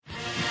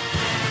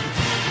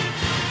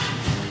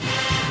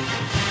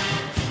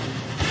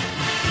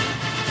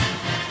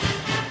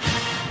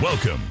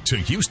Welcome to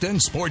Houston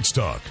Sports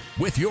Talk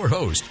with your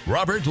host,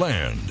 Robert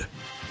Land.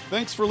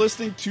 Thanks for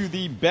listening to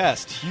the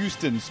best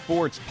Houston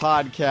sports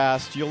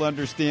podcast. You'll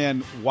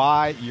understand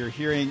why you're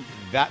hearing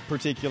that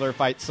particular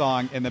fight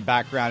song in the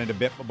background in a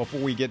bit. But before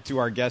we get to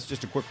our guest,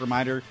 just a quick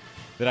reminder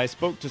that I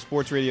spoke to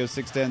Sports Radio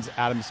 610's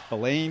Adam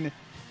Spillane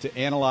to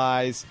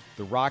analyze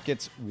the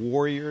Rockets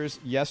Warriors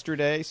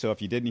yesterday. So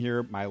if you didn't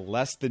hear my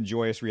less than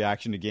joyous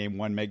reaction to Game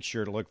 1, make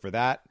sure to look for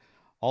that.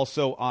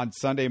 Also on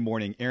Sunday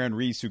morning, Aaron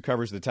Reese, who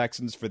covers the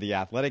Texans for The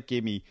Athletic,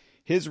 gave me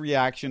his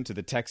reaction to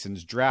the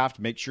Texans draft.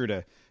 Make sure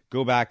to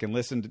go back and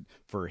listen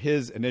for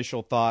his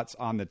initial thoughts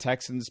on the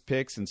Texans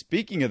picks. And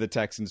speaking of the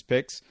Texans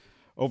picks,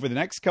 over the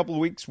next couple of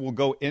weeks, we'll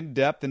go in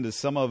depth into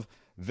some of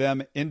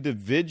them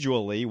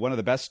individually. One of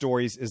the best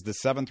stories is the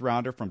 7th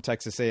rounder from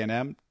Texas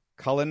A&M,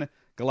 Cullen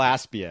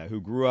Gillaspia,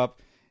 who grew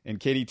up in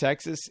Katy,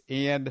 Texas,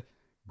 and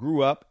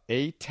grew up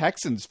a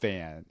Texans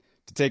fan.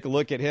 To take a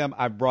look at him,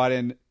 I've brought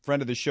in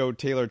friend of the show,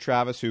 Taylor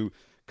Travis, who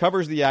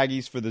covers the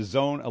Aggies for the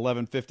Zone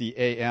 1150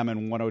 AM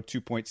and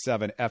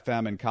 102.7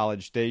 FM in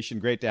College Station.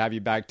 Great to have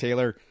you back,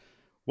 Taylor.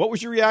 What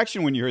was your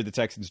reaction when you heard the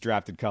Texans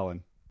drafted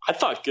Cullen? I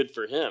thought good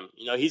for him.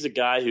 You know, he's a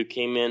guy who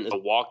came in as a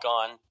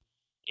walk-on.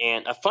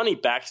 And a funny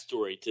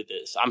backstory to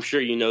this. I'm sure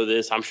you know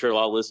this. I'm sure a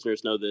lot of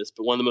listeners know this.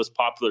 But one of the most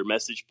popular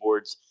message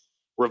boards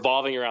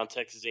revolving around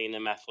Texas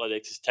A&M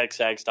athletics is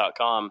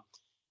TexAgs.com.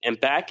 And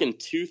back in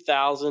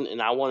 2000,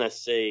 and I want to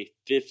say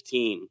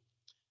 15,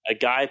 a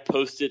guy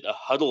posted a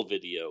huddle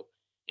video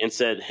and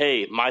said,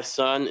 "Hey, my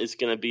son is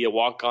going to be a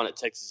walk-on at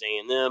Texas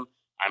A&M.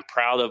 I'm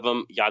proud of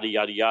him, yada,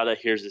 yada, yada.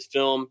 Here's his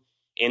film."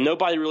 And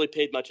nobody really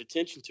paid much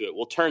attention to it.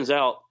 Well, turns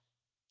out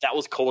that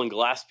was Cullen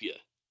Gillaspia.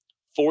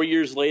 4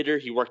 years later,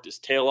 he worked his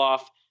tail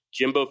off.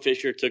 Jimbo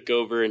Fisher took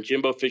over, and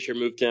Jimbo Fisher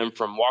moved him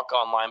from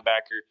walk-on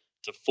linebacker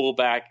to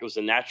fullback. It was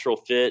a natural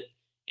fit.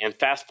 And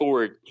fast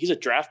forward, he's a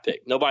draft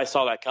pick. Nobody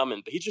saw that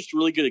coming, but he's just a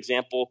really good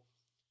example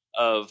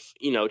of,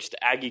 you know, just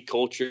Aggie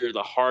culture,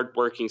 the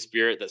hard-working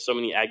spirit that so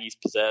many Aggies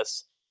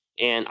possess.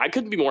 And I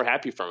couldn't be more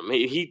happy for him.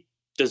 He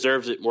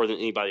deserves it more than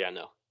anybody I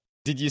know.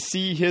 Did you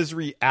see his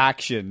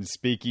reaction,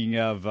 speaking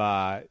of,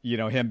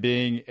 him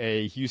being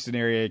a Houston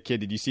area kid?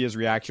 Did you see his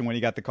reaction when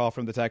he got the call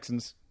from the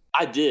Texans?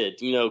 I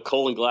did. You know,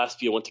 Cullen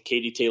Gillaspia went to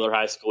Katy Taylor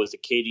High School. He's a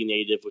Katy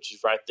native, which is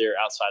right there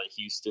outside of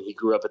Houston. He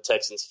grew up a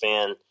Texans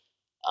fan.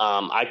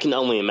 I can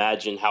only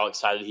imagine how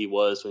excited he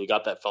was when he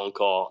got that phone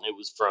call. It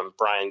was from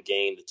Brian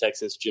Gaine, the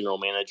Texans general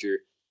manager.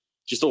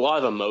 Just a lot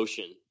of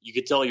emotion. You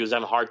could tell he was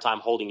having a hard time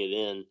holding it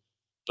in.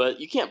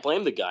 But you can't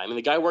blame the guy. I mean,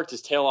 the guy worked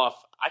his tail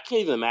off. I can't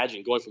even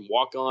imagine going from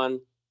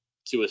walk-on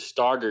to a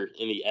starter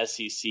in the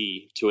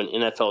SEC to an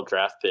NFL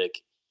draft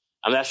pick.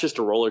 I mean, that's just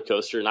a roller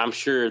coaster. And I'm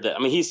sure that – I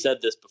mean, he said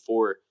this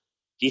before.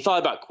 He thought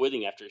about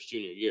quitting after his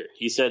junior year.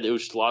 He said it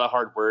was just a lot of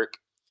hard work.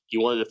 He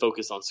wanted to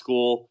focus on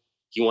school.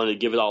 He wanted to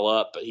give it all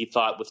up, but he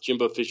thought with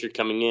Jimbo Fisher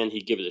coming in,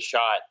 he'd give it a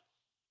shot.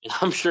 And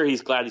I'm sure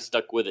he's glad he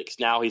stuck with it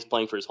because now he's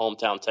playing for his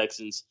hometown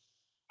Texans.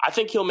 I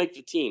think he'll make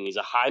the team. He's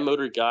a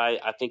high-motor guy.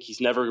 I think he's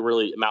never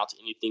really amount to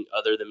anything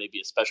other than maybe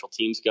a special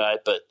teams guy.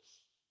 But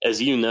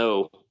as you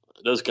know,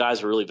 those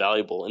guys are really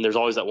valuable. And there's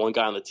always that one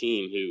guy on the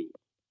team who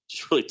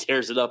just really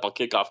tears it up on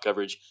kickoff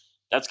coverage.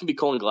 That's going to be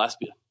Cullen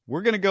Gillaspia.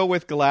 We're going to go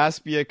with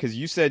Gillaspia because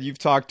you said you've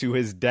talked to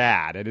his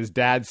dad, and his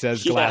dad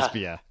says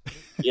Gillaspia.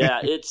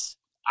 Yeah,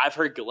 I've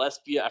heard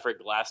Gillaspia. I've heard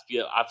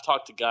Gillaspia. I've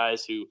talked to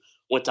guys who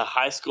went to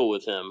high school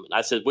with him. And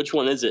I said, which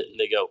one is it? And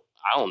they go,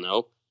 I don't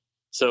know.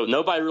 So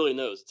nobody really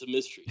knows. It's a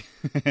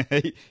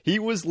mystery. He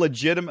was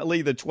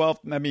legitimately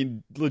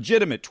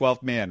legitimate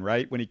 12th man,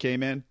 right, when he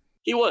came in?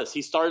 He was.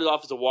 He started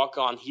off as a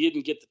walk-on. He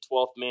didn't get the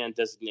 12th man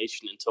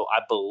designation until,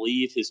 I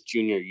believe, his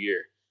junior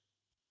year.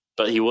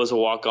 But he was a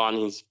walk-on.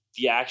 He's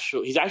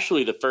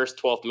actually the first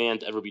 12th man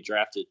to ever be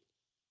drafted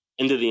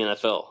into the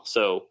NFL.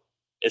 So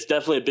it's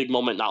definitely a big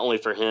moment, not only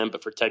for him,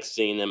 but for Texas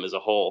A&M as a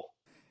whole.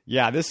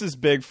 Yeah, this is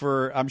big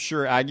for, I'm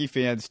sure, Aggie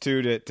fans,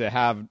 too, to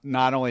have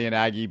not only an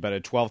Aggie, but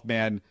a 12th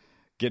man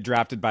get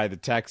drafted by the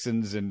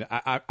Texans. And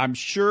I'm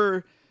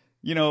sure,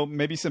 you know,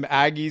 maybe some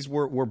Aggies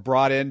were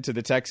brought into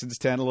the Texans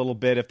tent a little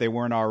bit if they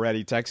weren't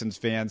already Texans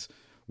fans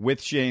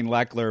with Shane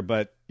Lechler.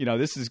 But, you know,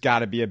 this has got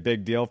to be a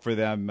big deal for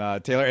them,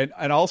 Taylor.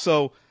 And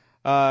also,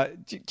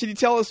 can you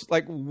tell us,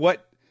 like,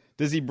 what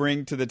does he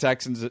bring to the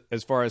Texans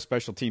as far as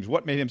special teams?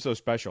 What made him so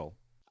special?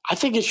 I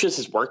think it's just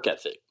his work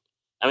ethic.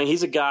 I mean,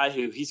 he's a guy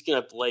he's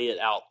going to lay it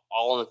out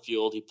all on the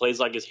field. He plays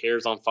like his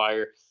hair's on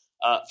fire.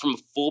 From a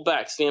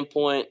fullback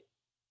standpoint,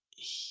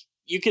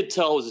 you could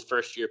tell it was his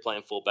first year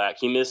playing fullback.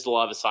 He missed a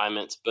lot of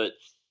assignments, but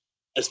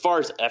as far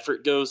as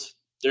effort goes,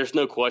 there's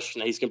no question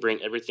that he's going to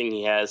bring everything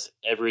he has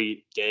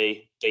every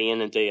day, day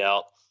in and day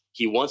out.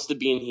 He wants to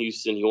be in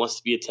Houston. He wants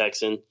to be a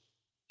Texan.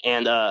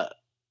 And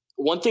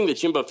one thing that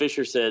Jimbo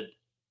Fisher said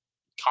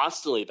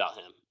constantly about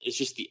him is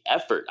just the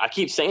effort. I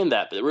keep saying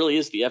that, but it really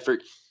is the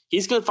effort.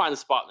 He's going to find a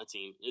spot in the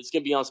team. It's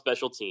going to be on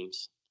special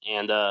teams.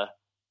 And I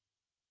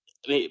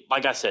mean,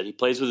 like I said, he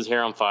plays with his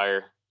hair on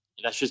fire.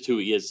 That's just who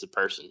he is as a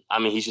person. I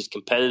mean, he's just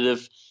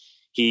competitive.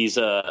 He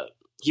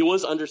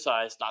was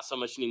undersized, not so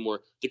much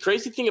anymore. The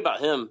crazy thing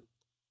about him,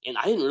 And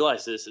I didn't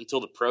realize this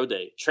until the pro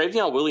day.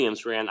 Travion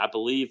Williams ran, I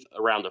believe,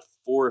 around a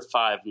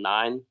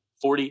 4.59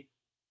 40.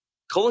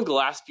 Colin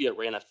Gillespie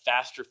ran a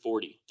faster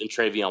 40 than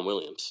Travion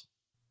Williams.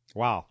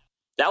 Wow.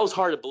 That was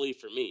hard to believe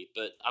for me.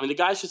 But, I mean, the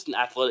guy's just an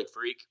athletic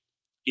freak.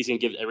 He's going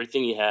to give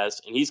everything he has,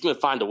 and he's going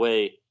to find a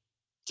way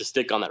to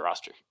stick on that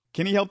roster.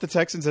 Can he help the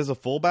Texans as a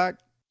fullback?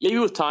 Maybe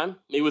with time,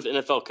 maybe with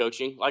NFL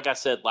coaching. Like I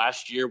said,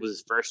 last year was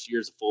his first year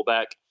as a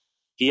fullback.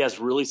 He has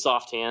really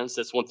soft hands.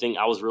 That's one thing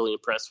I was really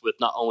impressed with,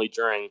 not only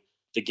during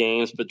the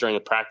games, but during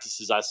the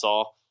practices I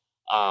saw.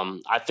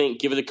 I think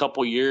give it a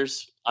couple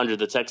years under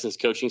the Texans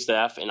coaching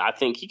staff, and I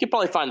think he could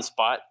probably find a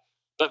spot.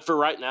 But for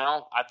right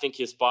now, I think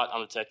his spot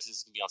on the Texans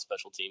is going to be on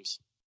special teams.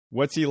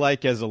 What's he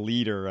like as a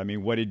leader? I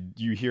mean, what did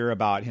you hear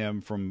about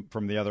him from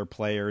the other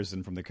players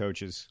and from the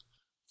coaches?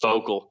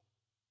 Vocal.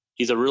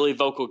 He's a really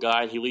vocal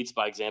guy, and he leads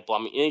by example. I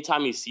mean,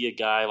 anytime you see a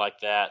guy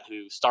like that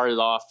who started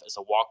off as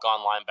a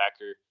walk-on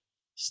linebacker,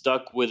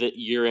 stuck with it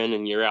year in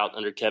and year out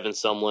under Kevin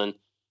Sumlin,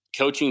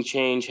 coaching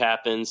change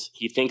happens.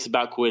 He thinks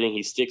about quitting.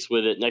 He sticks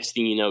with it. Next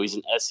thing you know, he's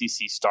an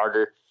SEC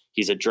starter.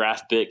 He's a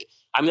draft pick.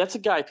 I mean, that's a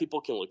guy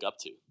people can look up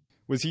to.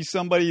 Was he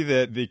somebody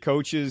that the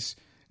coaches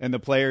and the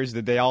players,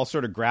 did they all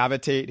sort of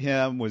gravitate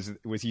him? Was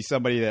he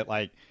somebody that,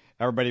 like,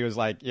 everybody was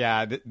like,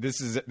 yeah, this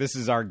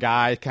is our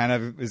guy, kind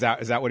of? Is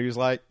that what he was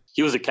like?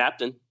 He was a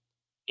captain.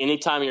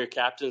 Anytime you're a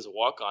captain as a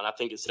walk-on, I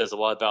think it says a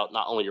lot about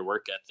not only your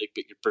work ethic,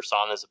 but your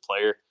persona as a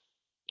player.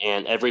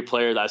 And every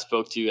player that I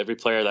spoke to, every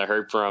player that I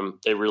heard from,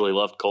 they really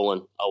loved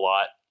Colin a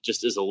lot,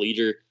 just as a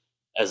leader,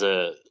 as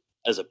a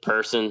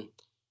person.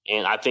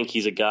 And I think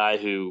he's a guy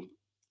who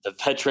the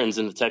veterans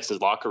in the Texans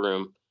locker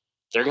room,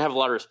 they're going to have a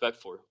lot of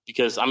respect for.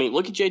 Because, I mean,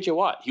 look at J.J.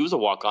 Watt. He was a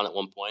walk-on at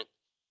one point,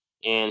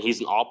 and he's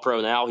an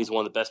all-pro now. He's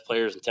one of the best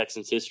players in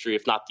Texans history,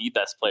 if not the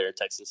best player in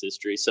Texans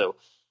history. So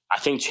I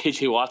think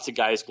J.J. Watt's a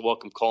guy who's going to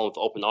welcome Colin with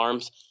open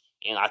arms.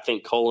 And I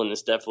think Colin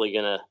is definitely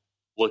going to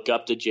look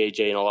up to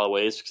JJ in a lot of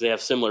ways because they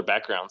have similar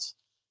backgrounds.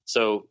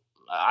 So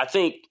I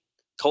think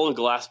Colin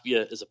Gillespie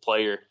is a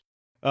player.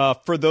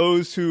 For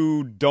those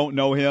who don't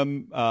know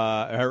him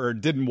or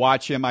didn't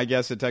watch him, I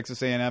guess, at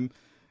Texas A&M,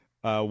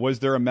 was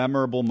there a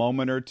memorable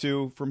moment or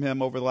two from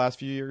him over the last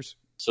few years?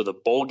 So the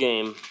bowl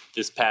game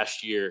this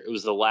past year, it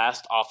was the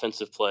last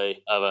offensive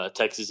play of a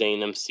Texas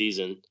A&M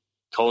season.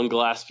 Colin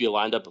Gillespie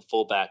lined up at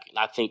fullback, and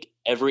I think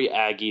every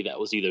Aggie that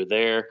was either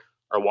there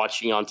or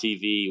watching on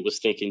TV was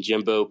thinking,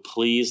 Jimbo,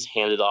 please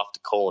hand it off to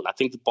Colin. I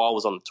think the ball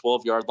was on the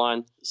 12-yard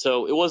line.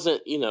 So it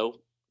wasn't,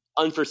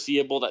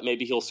 unforeseeable that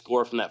maybe he'll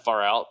score from that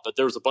far out, but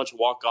there was a bunch of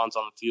walk-ons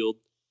on the field.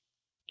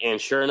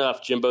 And sure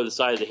enough, Jimbo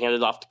decided to hand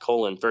it off to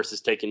Colin versus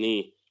take a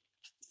knee.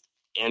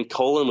 And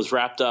Colin was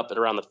wrapped up at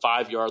around the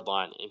 5-yard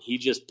line, and he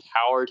just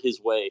powered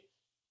his way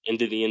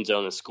into the end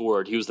zone and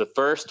scored. He was the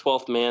first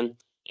 12th man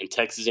in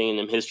Texas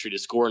A&M history to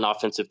score an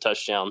offensive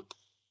touchdown.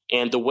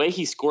 And the way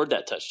he scored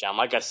that touchdown,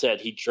 like I said,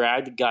 he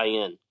dragged the guy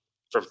in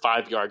from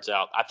 5 yards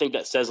out. I think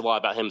that says a lot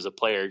about him as a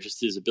player, just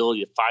his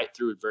ability to fight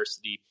through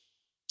adversity,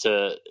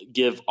 to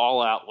give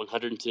all out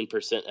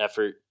 110%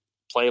 effort,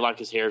 play like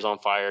his hair's on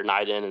fire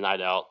night in and night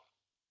out.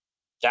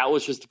 That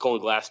was just the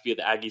Colin Gillespie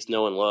the Aggies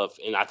know and love.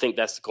 And I think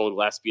that's the Colin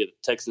Gillespie the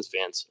Texans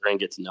fans are going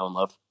to get to know and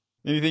love.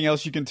 Anything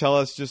else you can tell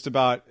us just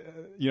about,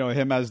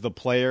 him as the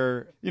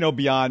player,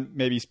 beyond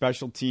maybe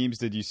special teams?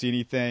 Did you see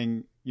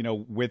anything,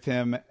 with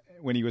him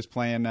when he was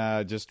playing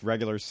just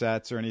regular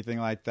sets or anything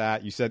like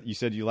that? You said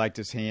you liked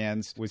his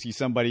hands. Was he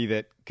somebody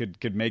that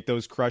could make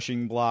those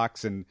crushing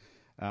blocks and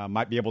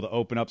might be able to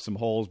open up some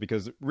holes?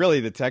 Because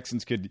really the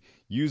Texans could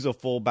use a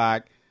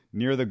fullback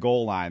near the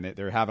goal line.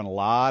 They're having a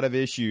lot of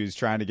issues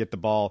trying to get the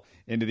ball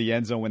into the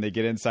end zone when they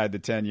get inside the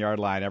 10-yard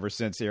line ever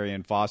since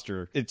Arian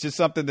Foster. It's just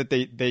something that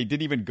they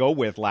didn't even go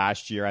with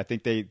last year. I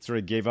think they sort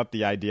of gave up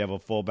the idea of a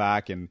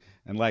fullback and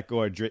let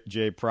go of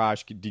Jay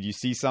Prosh. Did you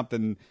see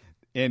something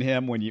in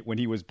him when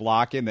he was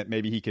blocking that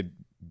maybe he could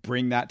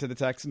bring that to the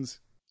Texans?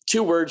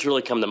 Two words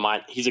really come to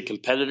mind. He's a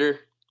competitor,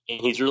 and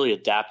he's really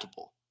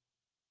adaptable.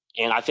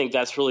 And I think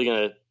that's really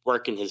going to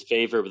work in his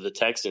favor with the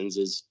Texans.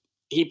 Is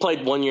he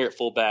played 1 year at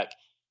fullback.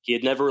 He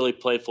had never really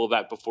played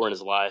fullback before in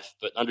his life,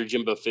 but under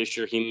Jimbo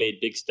Fisher, he made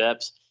big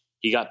steps.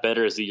 He got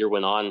better as the year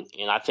went on.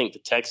 And I think the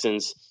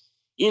Texans,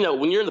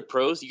 when you're in the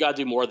pros, you got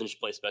to do more than just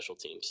play special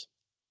teams.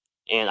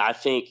 And I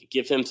think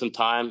give him some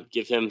time under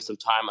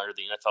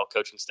the NFL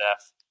coaching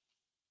staff.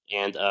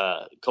 And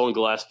Colin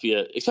Gillespie,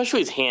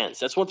 especially his hands,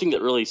 that's one thing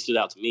that really stood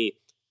out to me.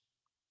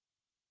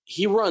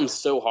 He runs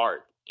so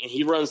hard, and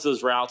he runs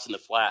those routes in the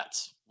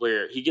flats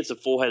where he gets a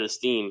full head of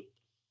steam.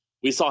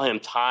 We saw him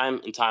time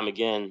and time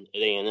again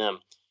at A&M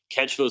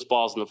catch those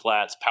balls in the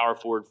flats, power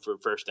forward for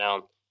first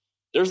down.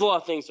 There's a lot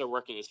of things that are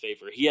working in his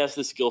favor. He has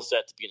the skill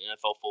set to be an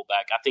NFL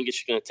fullback. I think it's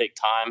just going to take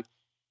time,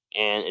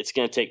 and it's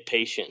going to take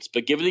patience.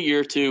 But give it a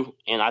year or two,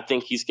 and I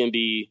think he's going to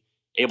be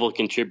able to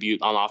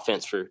contribute on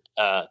offense for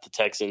the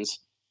Texans.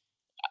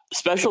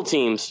 Special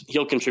teams,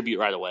 he'll contribute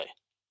right away.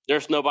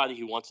 There's nobody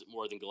who wants it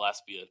more than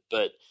Gillespie.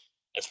 But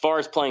as far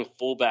as playing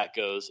fullback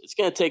goes, it's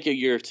going to take a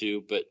year or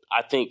two, but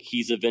I think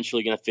he's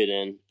eventually going to fit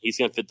in. He's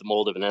going to fit the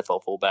mold of an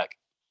NFL fullback.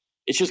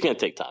 It's just going to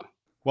take time.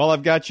 Well,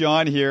 I've got you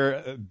on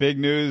here. Big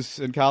news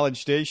in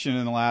College Station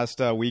in the last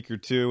week or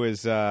two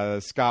is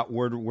Scott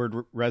Woodward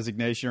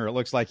resignation, or it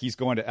looks like he's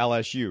going to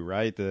LSU,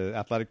 right? The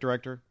athletic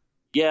director?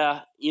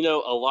 Yeah,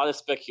 a lot of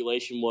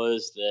speculation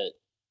was that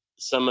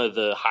some of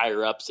the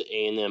higher ups at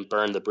A&M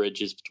burned the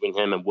bridges between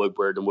him and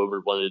Woodward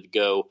wanted to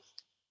go.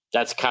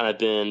 That's kind of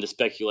been the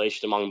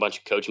speculation among a bunch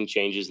of coaching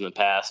changes in the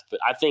past. But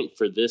I think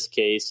for this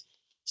case,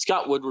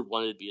 Scott Woodward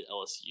wanted to be at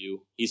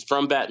LSU. He's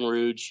from Baton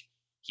Rouge.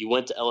 He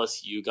went to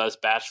LSU, got his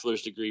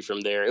bachelor's degree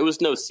from there. It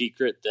was no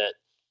secret that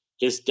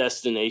his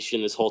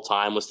destination this whole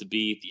time was to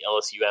be the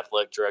LSU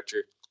athletic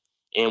director.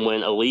 And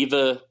when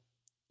Oliva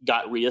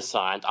got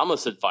reassigned, I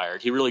almost said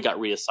fired. He really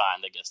got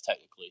reassigned, I guess,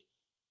 technically.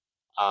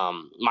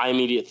 My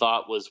immediate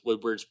thought was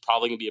Woodward's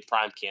probably going to be a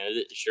prime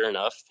candidate. Sure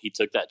enough, he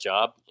took that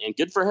job, and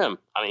good for him.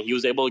 I mean, he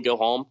was able to go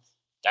home.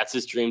 That's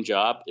his dream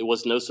job. It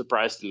was no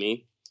surprise to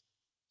me.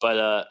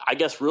 But I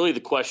guess really the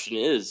question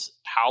is,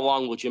 how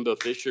long will Jimbo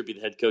Fisher be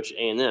the head coach at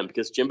A&M?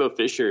 Because Jimbo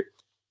Fisher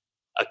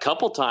a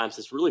couple times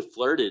has really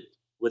flirted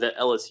with that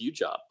LSU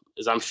job,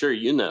 as I'm sure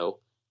you know.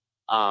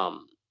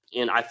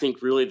 And I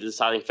think really the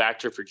deciding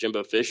factor for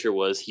Jimbo Fisher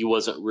was he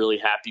wasn't really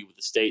happy with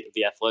the state of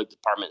the athletic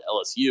department at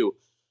LSU.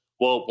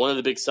 Well, one of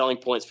the big selling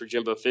points for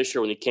Jimbo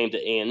Fisher when he came to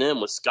A&M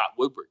was Scott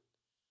Woodward.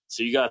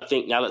 So you got to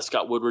think now that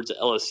Scott Woodward's at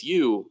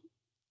LSU,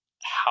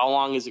 how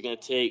long is it going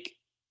to take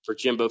for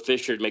Jimbo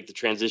Fisher to make the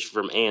transition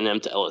from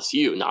A&M to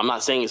LSU? Now, I'm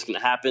not saying it's going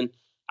to happen.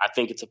 I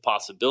think it's a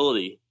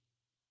possibility.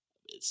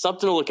 It's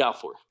something to look out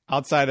for.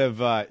 Outside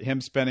of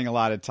him spending a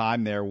lot of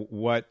time there,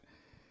 what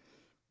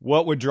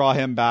would draw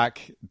him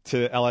back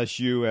to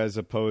LSU as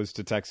opposed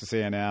to Texas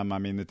A&M? I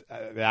mean, the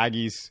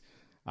Aggies,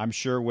 I'm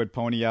sure, would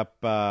pony up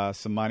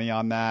some money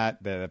on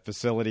that. The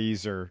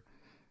facilities are,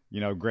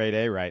 grade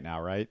A right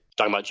now, right?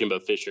 Talking about Jimbo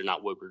Fisher,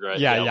 not Woodward, right?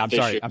 Yeah.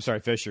 I'm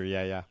sorry, Fisher.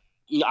 Yeah.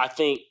 I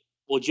think.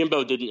 Well,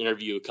 Jimbo did an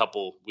interview a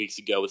couple weeks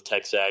ago with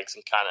TexAgs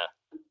and kind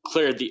of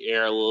cleared the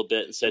air a little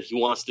bit and said he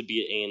wants to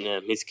be at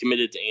A&M. He's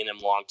committed to A&M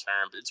long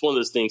term. But it's one of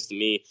those things to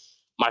me.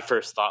 My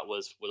first thought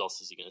was, what else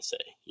is he going to say?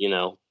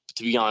 To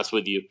be honest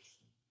with you.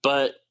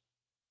 But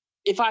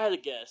if I had to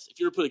guess, if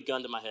you were to put a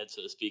gun to my head,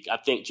 so to speak, I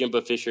think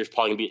Jimbo Fisher is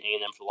probably going to be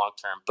at A&M for long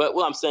term. But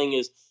what I'm saying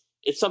is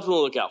it's something to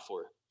look out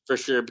for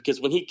sure. Because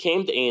when he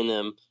came to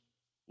A&M,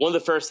 one of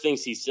the first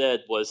things he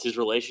said was his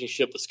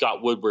relationship with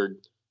Scott Woodward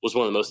was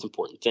one of the most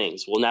important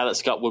things. Well, now that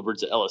Scott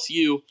Woodward's at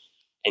LSU,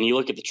 and you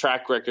look at the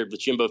track record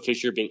with Jimbo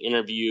Fisher being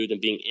interviewed and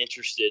being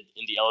interested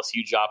in the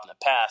LSU job in the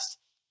past,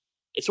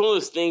 it's one of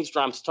those things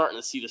where I'm starting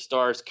to see the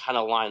stars kind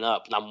of line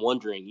up, and I'm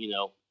wondering,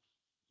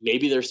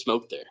 maybe there's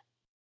smoke there.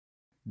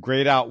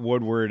 Grade out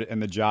Woodward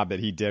and the job that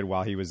he did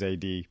while he was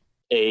AD. A++++++.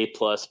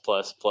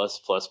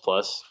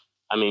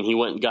 I mean, he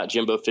went and got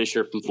Jimbo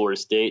Fisher from Florida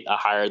State, a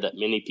hire that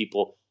many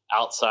people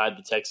outside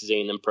the Texas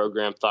A&M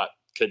program thought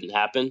couldn't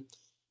happen.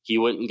 He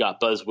went and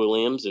got Buzz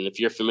Williams, and if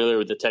you're familiar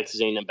with the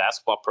Texas A&M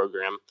basketball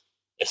program,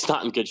 it's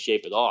not in good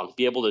shape at all. And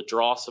be able to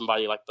draw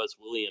somebody like Buzz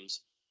Williams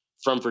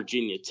from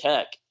Virginia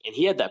Tech, and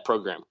he had that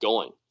program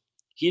going.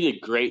 He did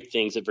great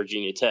things at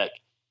Virginia Tech.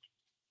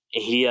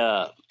 And he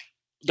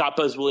got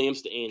Buzz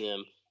Williams to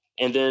A&M.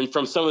 And then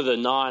from some of the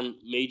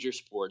non-major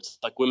sports,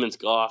 like women's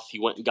golf,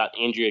 he went and got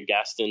Andrea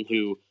Gaston,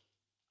 who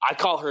I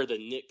call her the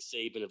Nick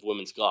Saban of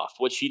women's golf.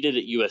 What she did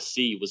at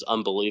USC was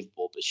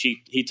unbelievable, but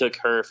he took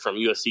her from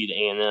USC to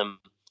A&M.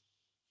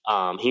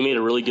 He made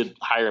a really good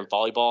hire in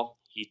volleyball.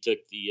 He took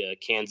the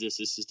Kansas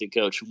assistant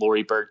coach,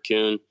 Lori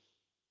Bird-Coon,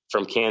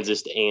 from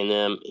Kansas to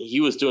A&M. He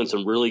was doing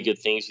some really good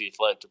things with the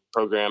athletic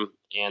program.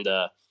 And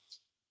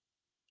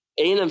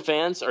A&M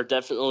fans are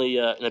definitely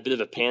in a bit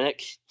of a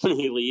panic when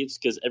he leaves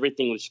because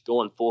everything was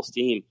going full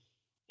steam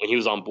when he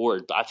was on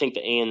board. But I think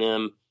the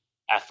A&M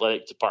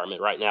athletic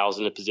department right now is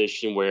in a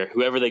position where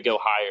whoever they go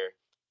hire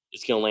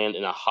is going to land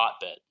in a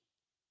hotbed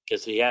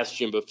because he has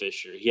Jimbo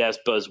Fisher, he has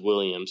Buzz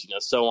Williams,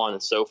 so on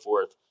and so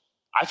forth.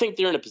 I think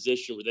they're in a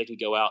position where they can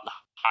go out and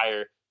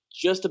hire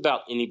just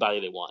about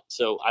anybody they want.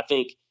 So I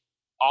think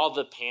all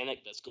the panic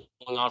that's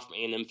going on from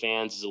A&M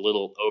fans is a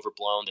little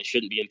overblown. They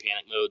shouldn't be in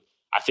panic mode.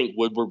 I think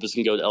Woodward was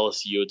going to go to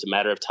LSU. It's a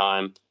matter of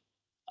time.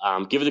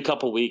 Give it a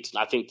couple weeks,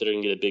 and I think they're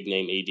going to get a big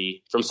name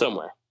AD from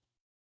somewhere.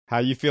 How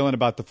are you feeling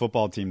about the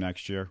football team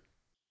next year?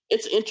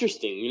 It's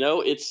interesting.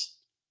 It's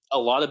a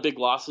lot of big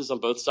losses on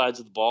both sides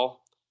of the ball.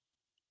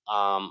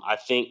 I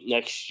think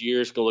next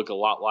year is going to look a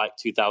lot like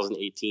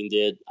 2018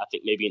 did. I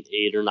think maybe an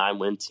 8 or 9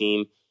 win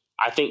team.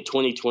 I think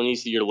 2020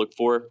 is the year to look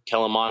for.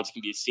 Kellen Mond's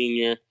going to be a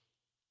senior.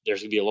 There's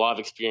going to be a lot of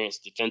experience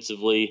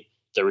defensively.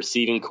 The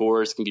receiving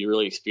corps is going to be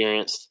really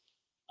experienced.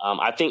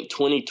 I think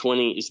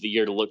 2020 is the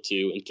year to look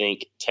to and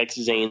think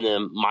Texas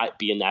A&M might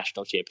be a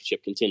national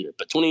championship contender.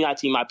 But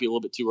 2019 might be a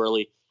little bit too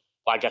early.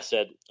 Like I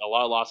said, a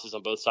lot of losses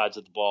on both sides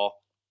of the ball.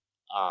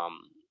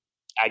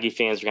 Aggie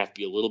fans are going to have to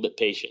be a little bit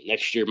patient.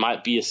 Next year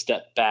might be a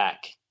step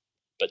back,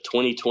 but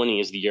 2020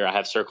 is the year I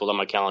have circled on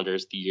my calendar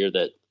as the year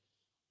that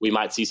we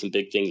might see some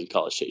big things in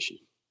College Station.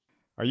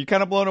 Are you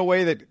kind of blown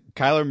away that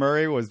Kyler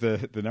Murray was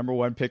the number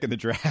 1 pick in the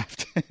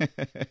draft?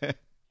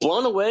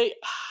 Blown away?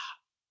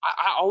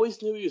 I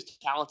always knew he was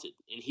talented,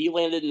 and he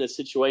landed in a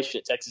situation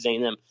at Texas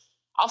A&M.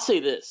 I'll say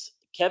this.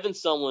 Kevin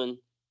Sumlin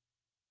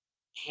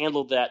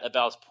handled that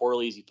about as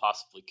poorly as he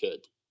possibly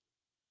could.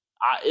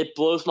 It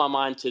blows my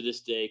mind to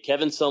this day.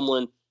 Kevin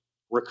Sumlin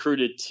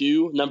recruited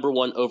 2 number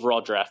 1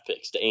 overall draft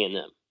picks to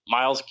A&M,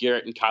 Myles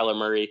Garrett and Kyler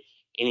Murray,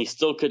 and he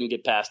still couldn't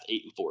get past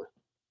 8-4.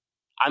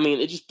 I mean,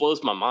 it just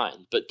blows my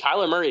mind. But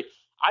Kyler Murray,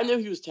 I knew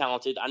he was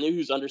talented. I knew he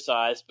was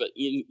undersized, but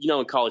in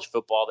college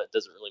football, that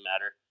doesn't really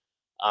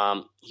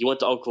matter. He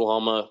went to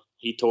Oklahoma.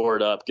 He tore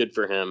it up. Good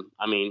for him.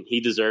 I mean,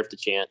 he deserved the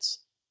chance.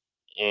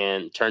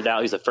 And turned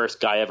out he's the first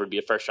guy ever to be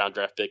a first-round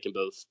draft pick in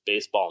both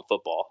baseball and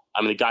football.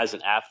 I mean, the guy's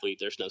an athlete.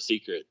 There's no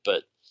secret.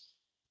 But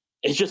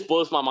it just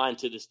blows my mind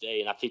to this day,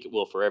 and I think it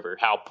will forever,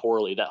 how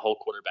poorly that whole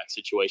quarterback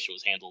situation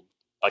was handled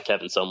by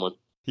Kevin Sumlin.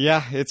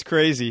 Yeah, it's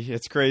crazy.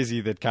 It's crazy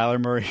that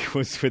Kyler Murray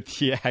was with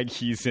the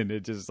Aggies, and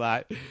it just,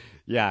 I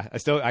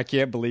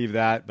can't believe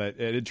that. But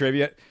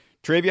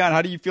Travion,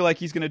 how do you feel like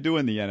he's going to do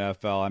in the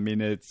NFL? I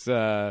mean,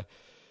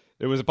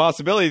 it was a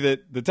possibility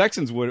that the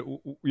Texans would,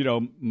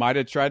 might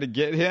have tried to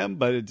get him,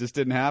 but it just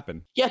didn't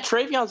happen. Yeah,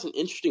 Travion's an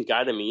interesting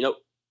guy to me.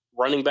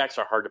 Running backs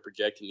are hard to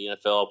project in the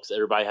NFL because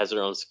everybody has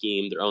their own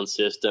scheme, their own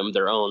system,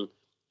 their own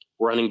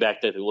running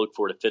back that they look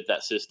for to fit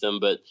that system.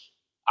 But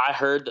I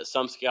heard that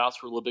some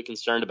scouts were a little bit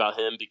concerned about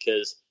him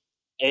because,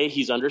 A,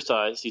 he's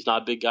undersized. He's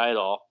not a big guy at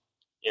all.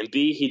 And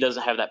B, he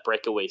doesn't have that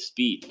breakaway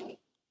speed.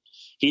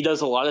 He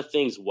does a lot of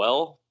things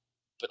well,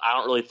 but I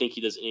don't really think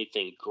he does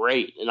anything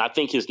great. And I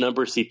think his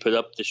numbers he put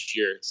up this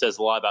year says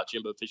a lot about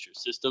Jimbo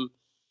Fisher's system.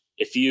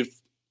 If you've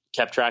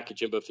kept track of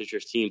Jimbo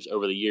Fisher's teams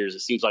over the years, it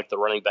seems like the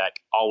running back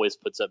always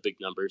puts up big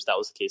numbers. That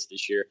was the case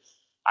this year.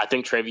 I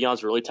think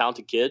Travion's a really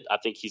talented kid. I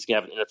think he's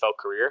going to have an NFL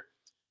career.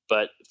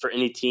 But for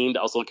any team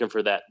that was looking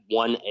for that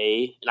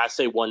 1A, and I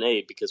say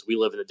 1A because we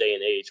live in a day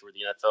and age where the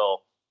NFL,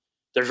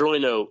 there's really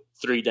no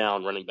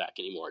 3-down running back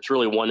anymore. It's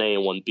really 1A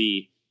and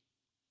 1B.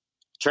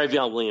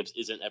 Travion Williams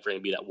isn't ever going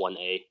to be that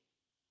 1A.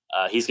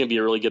 He's going to be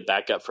a really good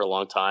backup for a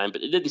long time,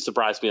 but it didn't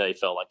surprise me that he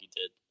felt like he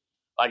did.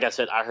 Like I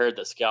said, I heard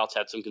that scouts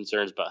had some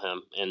concerns about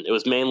him, and it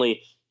was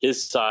mainly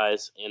his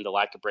size and the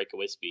lack of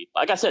breakaway speed.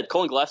 Like I said,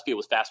 Colin Gillespie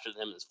was faster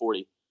than him in his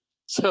 40.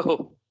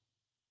 So,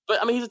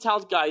 but I mean, he's a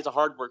talented guy. He's a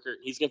hard worker.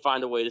 He's going to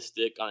find a way to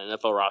stick on an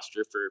NFL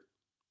roster for,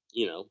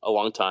 a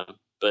long time.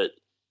 But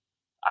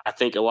I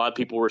think a lot of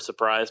people were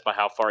surprised by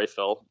how far he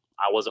fell.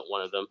 I wasn't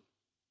one of them,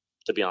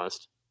 to be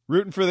honest.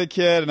 Rooting for the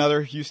kid,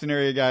 another Houston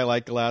area guy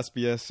like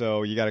Gillespie.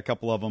 So you got a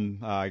couple of them.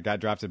 Got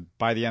drafted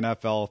by the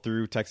NFL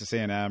through Texas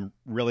A&M.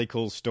 Really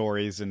cool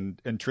stories. And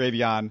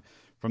Travion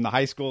from the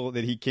high school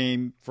that he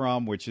came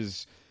from, which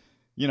is,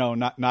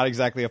 not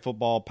exactly a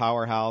football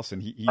powerhouse.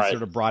 And he right.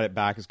 sort of brought it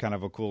back as kind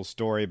of a cool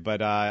story.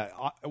 But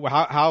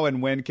how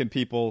and when can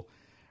people,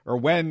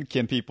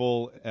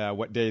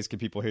 what days can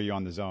people hear you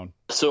on The Zone?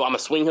 So I'm a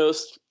swing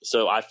host.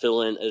 So I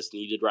fill in as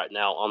needed right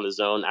now on The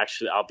Zone.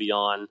 Actually, I'll be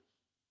on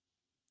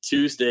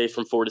Tuesday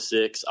from 4 to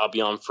 6. I'll be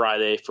on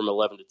Friday from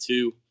 11 to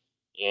 2.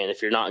 And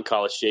if you're not in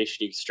College Station,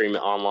 you can stream it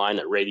online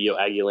at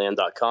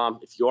radioaggieland.com.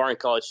 If you are in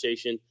College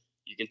Station,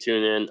 you can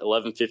tune in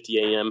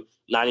 11:50 a.m.,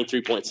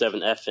 93.7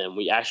 FM.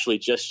 We actually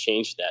just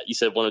changed that. You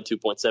said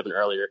 102.7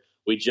 earlier.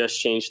 We just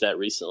changed that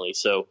recently.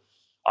 So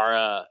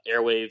our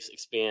airwaves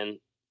expand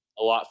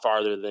a lot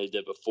farther than they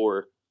did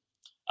before.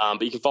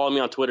 But you can follow me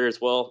on Twitter as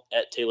well,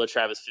 at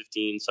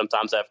TaylorTravis15.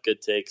 Sometimes I have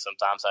good takes.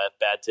 Sometimes I have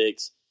bad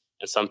takes.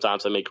 And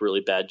sometimes I make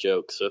really bad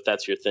jokes. So if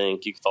that's your thing,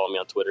 you can follow me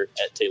on Twitter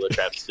at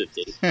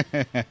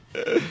TaylorTravis15.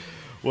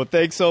 Well,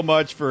 thanks so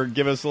much for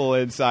giving us a little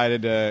insight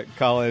into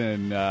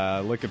Cullen,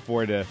 and looking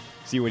forward to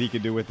see what he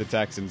can do with the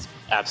Texans.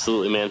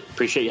 Absolutely, man.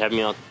 Appreciate you having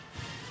me on.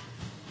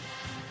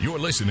 You're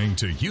listening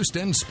to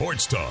Houston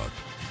Sports Talk.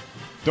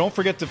 Don't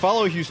forget to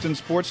follow Houston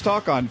Sports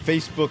Talk on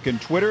Facebook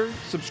and Twitter.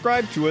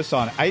 Subscribe to us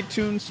on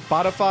iTunes,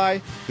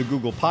 Spotify, the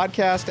Google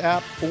Podcast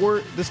app,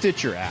 or the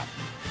Stitcher app.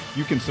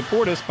 You can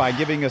support us by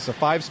giving us a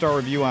 5-star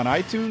review on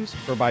iTunes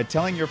or by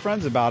telling your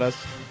friends about us.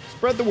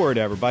 Spread the word,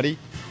 everybody.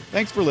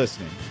 Thanks for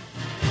listening.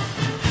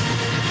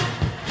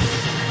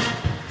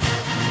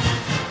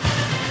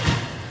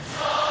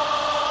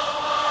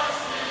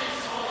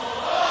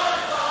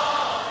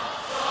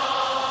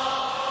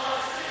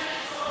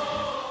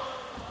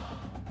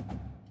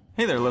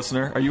 Hey there,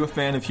 listener. Are you a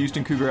fan of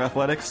Houston Cougar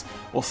Athletics?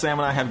 Well, Sam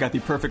and I have got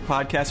the perfect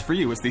podcast for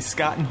you. It's the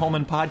Scott and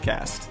Holman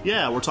Podcast.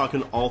 Yeah, we're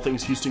talking all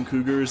things Houston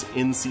Cougars,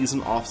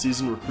 in-season,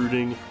 off-season,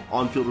 recruiting,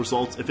 on-field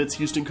results. If it's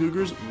Houston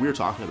Cougars, we're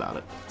talking about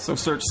it. So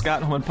search Scott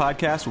and Holman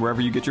Podcast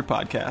wherever you get your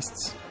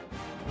podcasts.